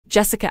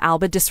Jessica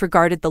Alba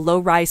disregarded the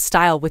low-rise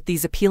style with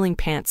these appealing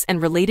pants,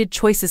 and related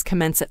choices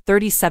commence at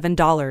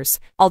 $37.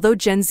 Although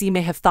Gen Z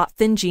may have thought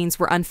thin jeans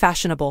were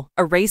unfashionable,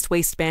 a raised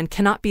waistband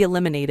cannot be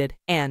eliminated,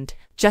 and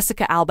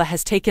Jessica Alba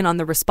has taken on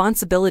the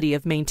responsibility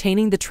of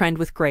maintaining the trend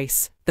with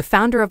grace. The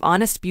founder of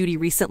Honest Beauty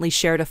recently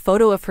shared a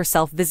photo of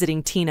herself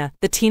visiting Tina,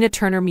 the Tina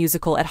Turner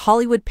musical, at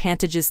Hollywood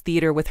Pantages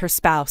Theater with her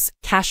spouse,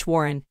 Cash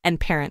Warren,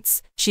 and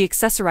parents. She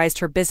accessorized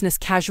her business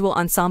casual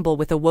ensemble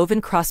with a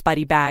woven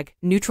crossbody bag,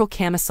 neutral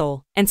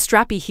camisole, and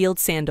strappy heeled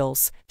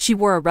sandals. She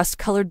wore a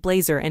rust-colored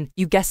blazer and,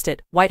 you guessed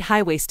it, white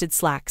high-waisted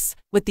slacks.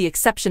 With the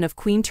exception of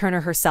Queen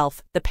Turner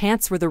herself, the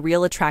pants were the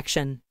real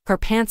attraction. Her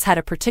pants had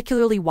a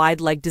particularly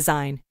wide leg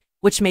design,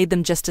 which made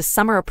them just as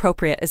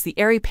summer-appropriate as the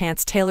airy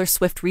pants Taylor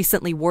Swift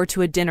recently wore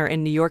to a dinner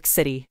in New York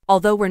City.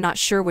 Although we're not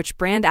sure which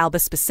brand Alba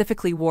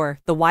specifically wore,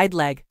 the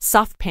wide-leg,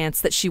 soft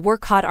pants that she wore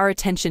caught our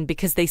attention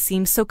because they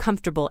seemed so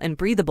comfortable and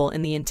breathable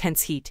in the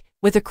intense heat.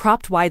 With a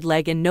cropped wide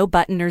leg and no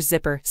button or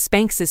zipper,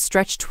 Spanx's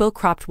stretch twill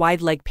cropped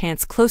wide leg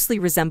pants closely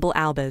resemble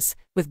Alba's.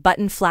 With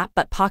button flat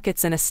butt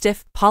pockets and a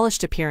stiff,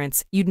 polished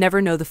appearance, you'd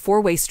never know the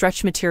four-way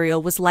stretch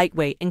material was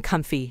lightweight and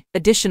comfy.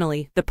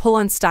 Additionally, the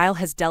pull-on style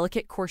has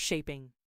delicate core shaping.